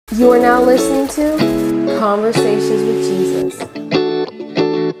You are now listening to Conversations with Jesus.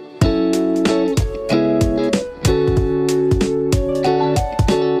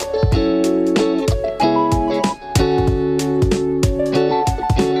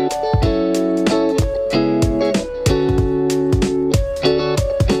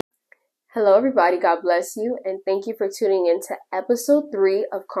 Hello everybody, God bless you, and thank you for tuning in to episode 3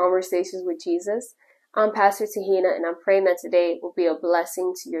 of Conversations with Jesus. I'm Pastor Tahina, and I'm praying that today will be a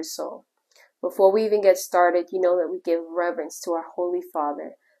blessing to your soul. Before we even get started, you know that we give reverence to our Holy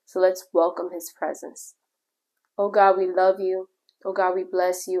Father, so let's welcome His presence. Oh God, we love you. Oh God, we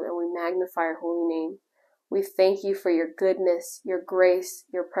bless you, and we magnify your holy name. We thank you for your goodness, your grace,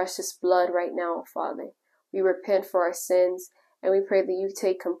 your precious blood right now, Father. We repent for our sins, and we pray that you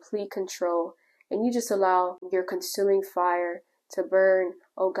take complete control and you just allow your consuming fire to burn,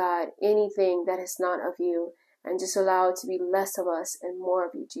 oh God, anything that is not of you, and just allow it to be less of us and more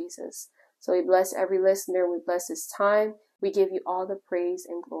of you, Jesus. So we bless every listener. We bless this time. We give you all the praise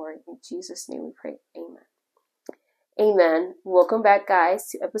and glory. In Jesus' name we pray. Amen. Amen. Welcome back, guys,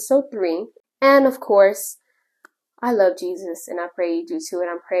 to episode 3. And of course, I love Jesus, and I pray you do too. And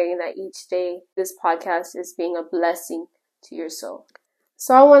I'm praying that each day this podcast is being a blessing to your soul.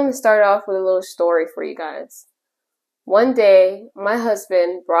 So I wanted to start off with a little story for you guys. One day, my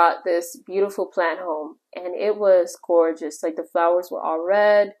husband brought this beautiful plant home, and it was gorgeous. Like, the flowers were all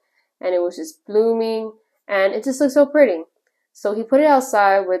red, and it was just blooming, and it just looked so pretty. So he put it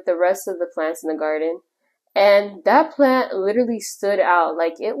outside with the rest of the plants in the garden, and that plant literally stood out.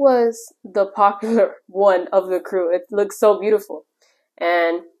 Like, it was the popular one of the crew. It looked so beautiful,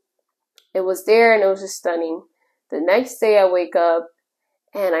 and it was there, and it was just stunning. The next day I wake up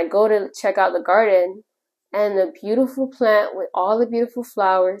and I go to check out the garden, and the beautiful plant with all the beautiful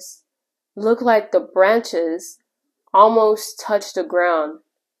flowers look like the branches almost touch the ground.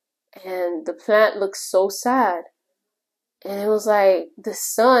 And the plant looked so sad. And it was like the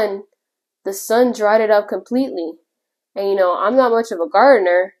sun dried it up completely. And you know, I'm not much of a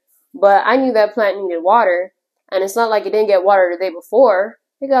gardener, but I knew that plant needed water. And it's not like it didn't get water the day before.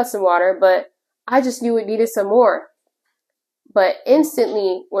 It got some water, but I just knew it needed some more. But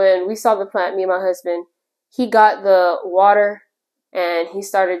instantly, when we saw the plant, me and my husband, he got the water and he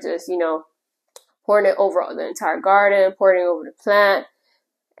started just, pouring it over the entire garden, pouring it over the plant.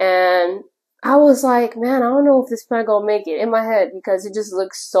 And I was like, man, I don't know if this plant gonna make it, in my head, because it just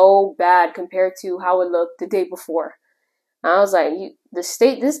looks so bad compared to how it looked the day before. And I was like, the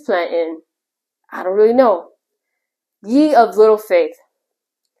state this plant in, I don't really know. Ye of little faith.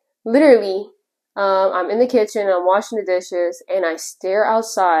 Literally, I'm in the kitchen, I'm washing the dishes, and I stare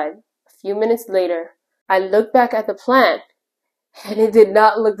outside. A few minutes later, I look back at the plant, and it did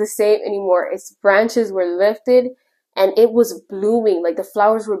not look the same anymore. Its branches were lifted, and it was blooming. Like, the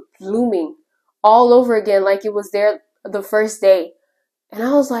flowers were blooming all over again, like it was there the first day. And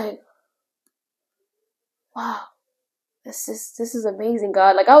I was like, wow, this is amazing,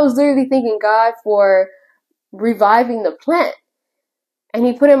 God. Like, I was literally thanking God for reviving the plant. And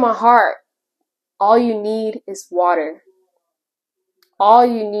He put in my heart, all you need is water. All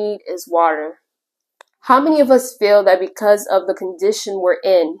you need is water. How many of us feel that because of the condition we're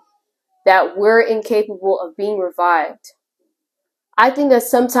in, that we're incapable of being revived? I think that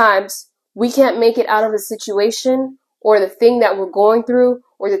sometimes we can't make it out of a situation or the thing that we're going through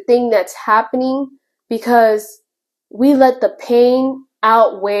or the thing that's happening because we let the pain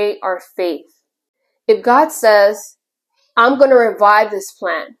outweigh our faith. If God says, I'm going to revive this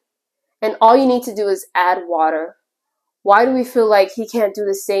plant, and all you need to do is add water, why do we feel like He can't do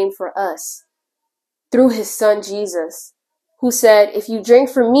the same for us? Through His Son Jesus, who said, if you drink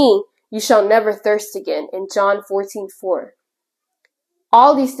from me, you shall never thirst again, in John 14:4.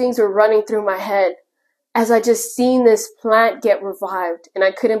 All these things were running through my head as I just seen this plant get revived, and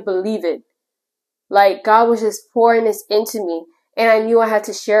I couldn't believe it. Like, God was just pouring this into me, and I knew I had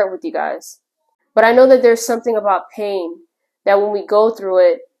to share it with you guys. But I know that there's something about pain that when we go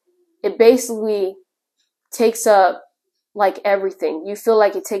through it, it basically takes up like everything. You feel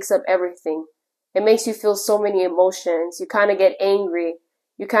like it takes up everything. It makes you feel so many emotions. You kind of get angry.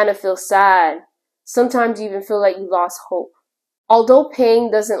 You kind of feel sad. Sometimes you even feel like you lost hope. Although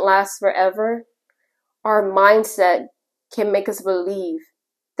pain doesn't last forever, our mindset can make us believe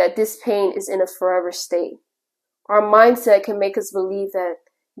that this pain is in a forever state. Our mindset can make us believe that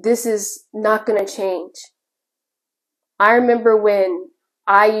this is not going to change. I remember when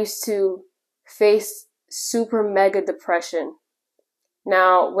I used to face super mega depression.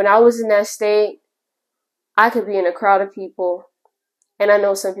 Now, when I was in that state, I could be in a crowd of people, and I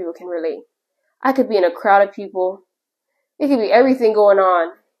know some people can relate. I could be in a crowd of people. It could be everything going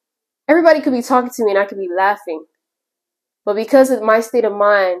on, Everybody could be talking to me and I could be laughing. But because of my state of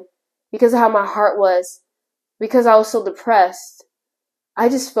mind, because of how my heart was, because I was so depressed, I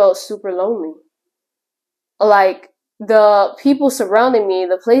just felt super lonely. Like, the people surrounding me,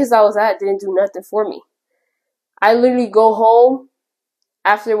 the place I was at didn't do nothing for me. I literally go home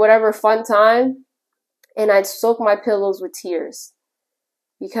after whatever fun time and I'd soak my pillows with tears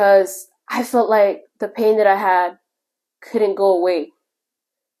because I felt like the pain that I had couldn't go away.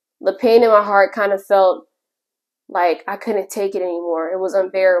 The pain in my heart kind of felt like I couldn't take it anymore. It was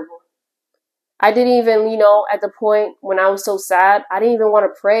unbearable. I didn't even, at the point when I was so sad, I didn't even want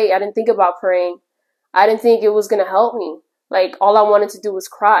to pray. I didn't think about praying. I didn't think it was going to help me. Like, all I wanted to do was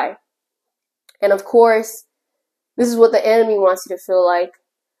cry. And of course, this is what the enemy wants you to feel like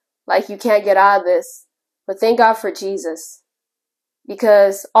you can't get out of this. But thank God for Jesus.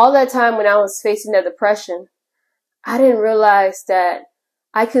 Because all that time when I was facing that depression, I didn't realize that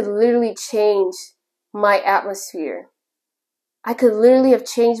I could literally change my atmosphere. I could literally have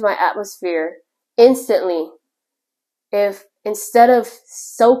changed my atmosphere instantly if instead of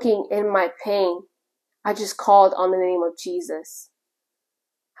soaking in my pain, I just called on the name of Jesus.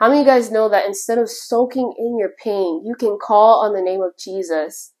 How many of you guys know that instead of soaking in your pain, you can call on the name of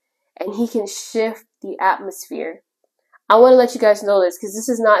Jesus and he can shift the atmosphere? I want to let you guys know this because this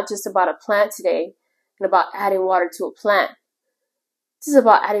is not just about a plant today and about adding water to a plant. This is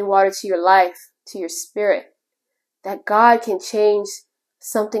about adding water to your life, to your spirit, that God can change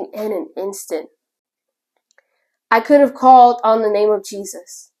something in an instant. I could have called on the name of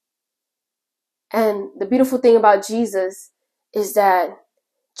Jesus. And the beautiful thing about Jesus is that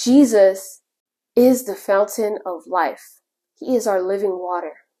Jesus is the fountain of life. He is our living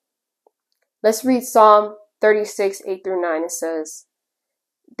water. Let's read Psalm 36, 8 through 9. It says,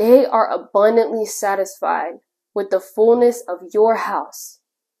 "They are abundantly satisfied with the fullness of your house,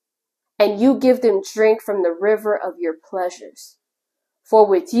 and you give them drink from the river of your pleasures. For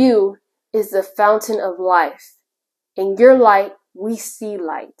with you is the fountain of life. In your light we see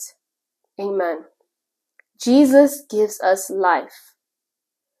light." Amen. Jesus gives us life.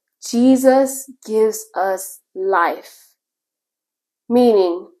 Jesus gives us life.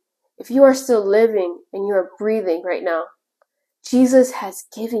 Meaning, if you are still living and you are breathing right now, Jesus has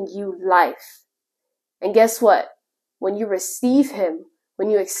given you life. And guess what? When you receive him, when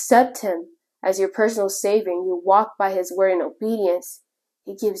you accept him as your personal savior and you walk by his word in obedience,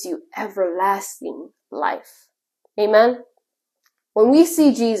 he gives you everlasting life. Amen? When we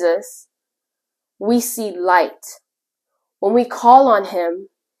see Jesus, we see light. When we call on him,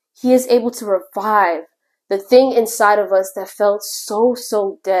 he is able to revive the thing inside of us that felt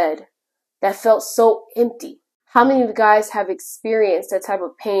so dead, that felt so empty. How many of you guys have experienced that type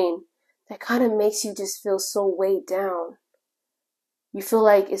of pain that kind of makes you just feel so weighed down? You feel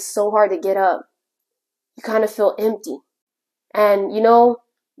like it's so hard to get up. You kind of feel empty. And you're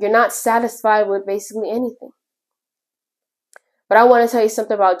not satisfied with basically anything. But I want to tell you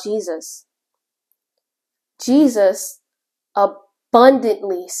something about Jesus. Jesus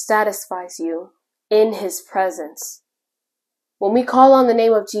abundantly satisfies you in his presence. When we call on the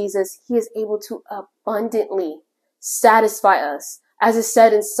name of Jesus, he is able to abundantly satisfy us, as is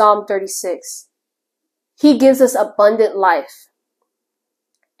said in Psalm 36. He gives us abundant life.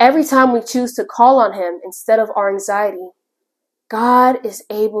 Every time we choose to call on him instead of our anxiety, God is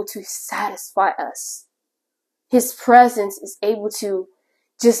able to satisfy us. His presence is able to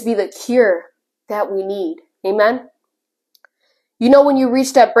just be the cure that we need. Amen? You know when you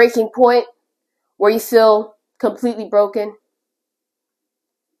reach that breaking point where you feel completely broken?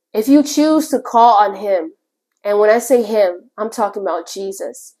 If you choose to call on him, and when I say him, I'm talking about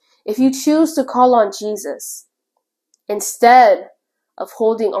Jesus. If you choose to call on Jesus instead of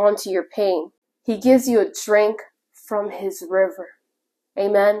holding on to your pain, he gives you a drink from his river.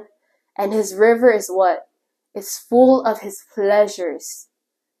 Amen? And his river is what? It's full of his pleasures.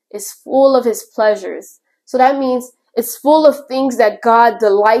 It's full of his pleasures. So that means it's full of things that God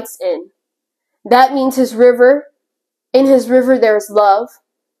delights in. That means his river, in his river there's love,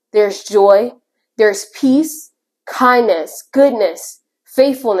 there's joy, there's peace, kindness, goodness,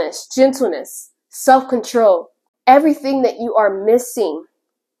 faithfulness, gentleness, self-control. Everything that you are missing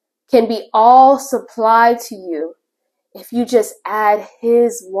can be all supplied to you if you just add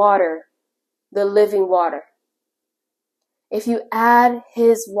his water, the living water. If you add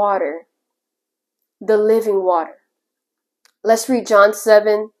his water, the living water. Let's read John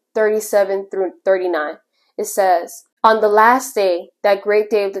 7:37 through 39. It says, "On the last day, that great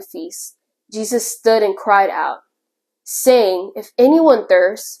day of the feast, Jesus stood and cried out, saying, 'If anyone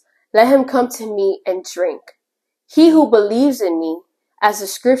thirsts, let him come to me and drink. He who believes in me, As the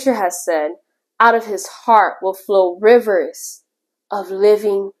scripture has said, out of his heart will flow rivers of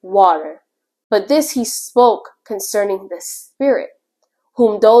living water. But this he spoke concerning the Spirit,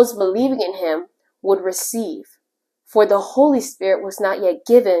 whom those believing in him would receive. For the Holy Spirit was not yet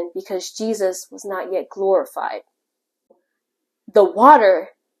given because Jesus was not yet glorified. The water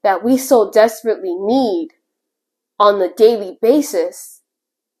that we so desperately need on the daily basis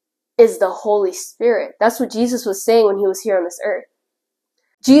is the Holy Spirit. That's what Jesus was saying when he was here on this earth.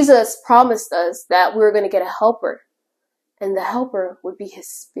 Jesus promised us that we were going to get a helper, and the helper would be his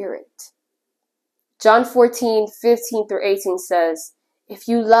Spirit. John 14:15-18 says, "If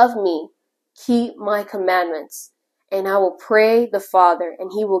you love me, keep my commandments, and I will pray the Father,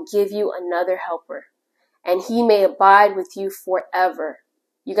 and he will give you another helper, and he may abide with you forever."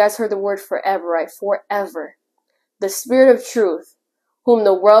 You guys heard the word forever, right? Forever. The Spirit of truth, whom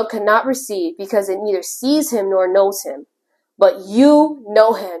the world cannot receive because it neither sees him nor knows him. But you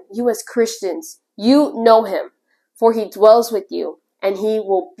know him. You as Christians, you know him, for he dwells with you, and he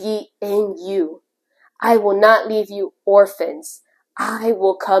will be in you. I will not leave you orphans. I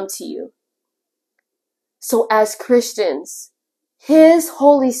will come to you. So as Christians, his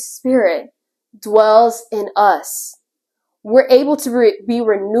Holy Spirit dwells in us. We're able to be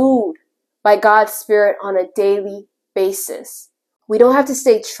renewed by God's Spirit on a daily basis. We don't have to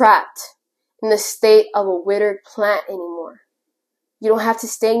stay trapped in the state of a withered plant anymore. You don't have to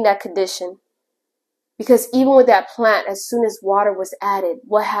stay in that condition. Because even with that plant, as soon as water was added,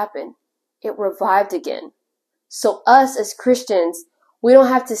 what happened? It revived again. So us as Christians, we don't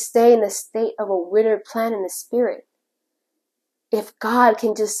have to stay in the state of a withered plant in the Spirit. If God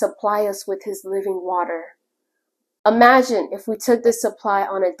can just supply us with his living water. Imagine if we took this supply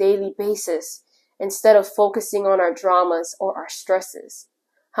on a daily basis instead of focusing on our dramas or our stresses.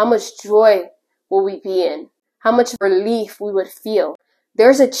 How much joy will we be in? How much relief we would feel.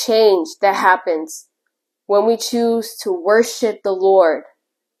 There's a change that happens when we choose to worship the Lord.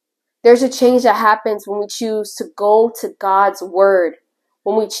 There's a change that happens when we choose to go to God's word,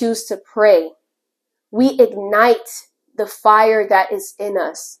 when we choose to pray. We ignite the fire that is in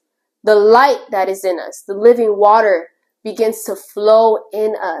us, the light that is in us, the living water begins to flow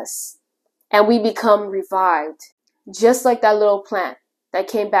in us, and we become revived. Just like that little plant that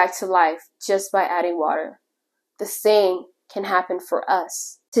came back to life just by adding water. The same can happen for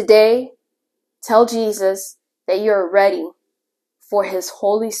us. Today, tell Jesus that you're ready for his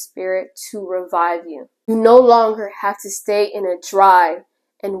Holy Spirit to revive you. You no longer have to stay in a dry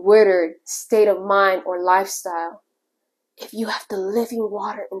and withered state of mind or lifestyle. If you have the living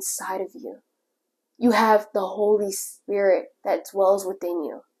water inside of you, you have the Holy Spirit that dwells within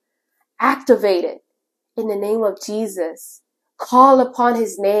you. Activate it in the name of Jesus. Call upon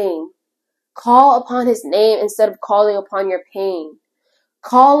his name. Call upon his name instead of calling upon your pain.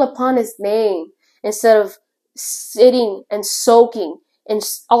 Call upon his name instead of sitting and soaking in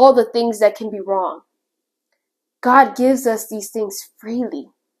all the things that can be wrong. God gives us these things freely.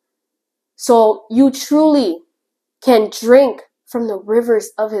 So you truly can drink from the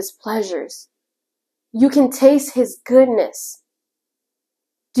rivers of his pleasures. You can taste his goodness.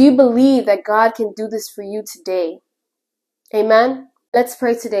 Do you believe that God can do this for you today? Amen? Let's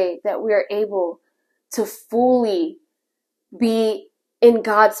pray today that we are able to fully be in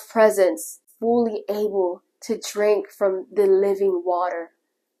God's presence, fully able to drink from the living water.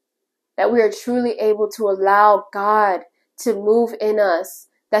 That we are truly able to allow God to move in us,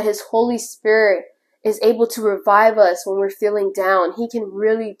 that his Holy Spirit is able to revive us when we're feeling down. He can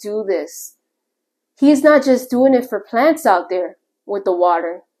really do this. He's not just doing it for plants out there with the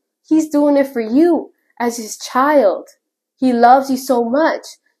water. He's doing it for you as his child. He loves you so much.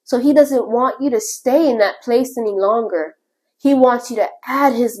 So he doesn't want you to stay in that place any longer. He wants you to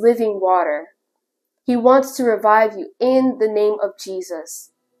add his living water. He wants to revive you in the name of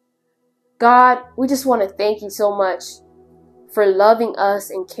Jesus. God, we just want to thank you so much for loving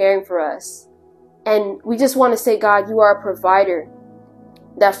us and caring for us. And we just want to say, God, you are a provider.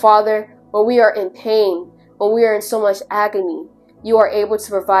 That, Father, when we are in pain, when we are in so much agony, you are able to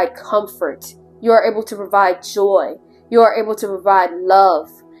provide comfort. You are able to provide joy. You are able to provide love.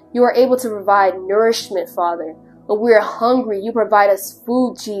 You are able to provide nourishment, Father. When we are hungry, you provide us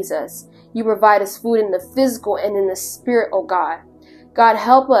food, Jesus. You provide us food in the physical and in the spirit, oh God. God,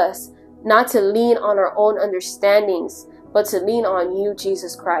 help us not to lean on our own understandings, but to lean on you,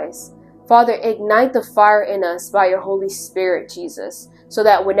 Jesus Christ. Father, ignite the fire in us by your Holy Spirit, Jesus, so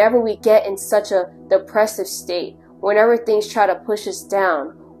that whenever we get in such a depressive state, whenever things try to push us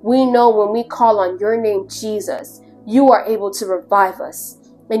down, we know when we call on your name, Jesus, you are able to revive us,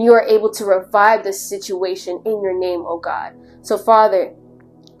 and you are able to revive the situation in your name, oh God. So Father,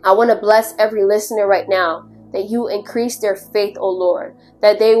 I want to bless every listener right now, that you increase their faith, O Lord,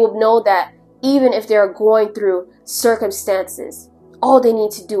 that they will know that even if they're going through circumstances, all they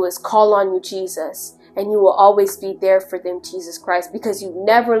need to do is call on you, Jesus, and you will always be there for them, Jesus Christ, because you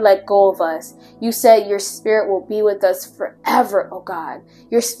never let go of us. You said your spirit will be with us forever, oh God.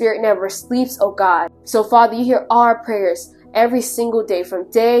 Your spirit never sleeps, oh God. So Father, you hear our prayers every single day,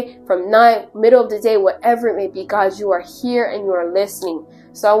 from night, middle of the day, whatever it may be. God, you are here and you are listening.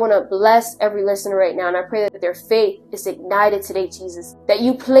 So I want to bless every listener right now, and I pray that their faith is ignited today, Jesus, that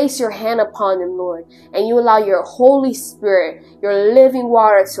you place your hand upon them, Lord, and you allow your Holy Spirit, your living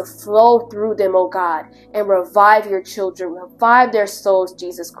water, to flow through them, oh God, and revive your children, revive their souls,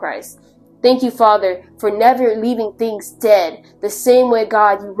 Jesus Christ. Thank you, Father, for never leaving things dead. The same way,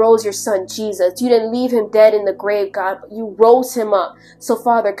 God, you rose your son, Jesus. You didn't leave him dead in the grave, God, but you rose him up. So,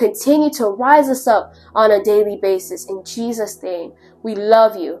 Father, continue to rise us up on a daily basis. In Jesus' name, we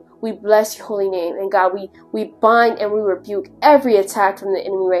love you. We bless your holy name. And God, we bind and we rebuke every attack from the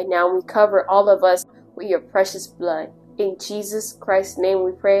enemy right now. And we cover all of us with your precious blood. In Jesus Christ's name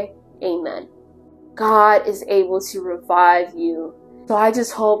we pray. Amen. God is able to revive you. So I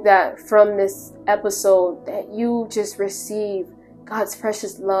just hope that from this episode that you just receive God's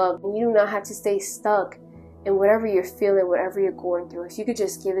precious love, and you do not have to stay stuck in whatever you're feeling, whatever you're going through. If you could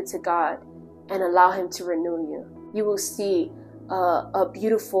just give it to God and allow him to renew you, you will see a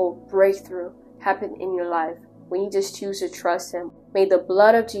beautiful breakthrough happen in your life when you just choose to trust him. May the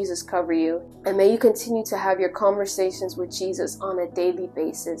blood of Jesus cover you, and may you continue to have your conversations with Jesus on a daily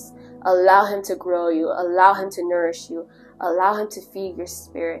basis. Allow him to grow you, allow him to nourish you, allow him to feed your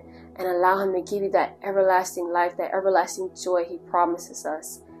spirit, and allow him to give you that everlasting life, that everlasting joy he promises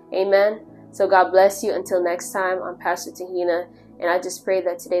us. Amen. So God bless you. Until next time, I'm Pastor Tahina, and I just pray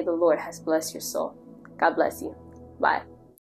that today the Lord has blessed your soul. God bless you. Bye.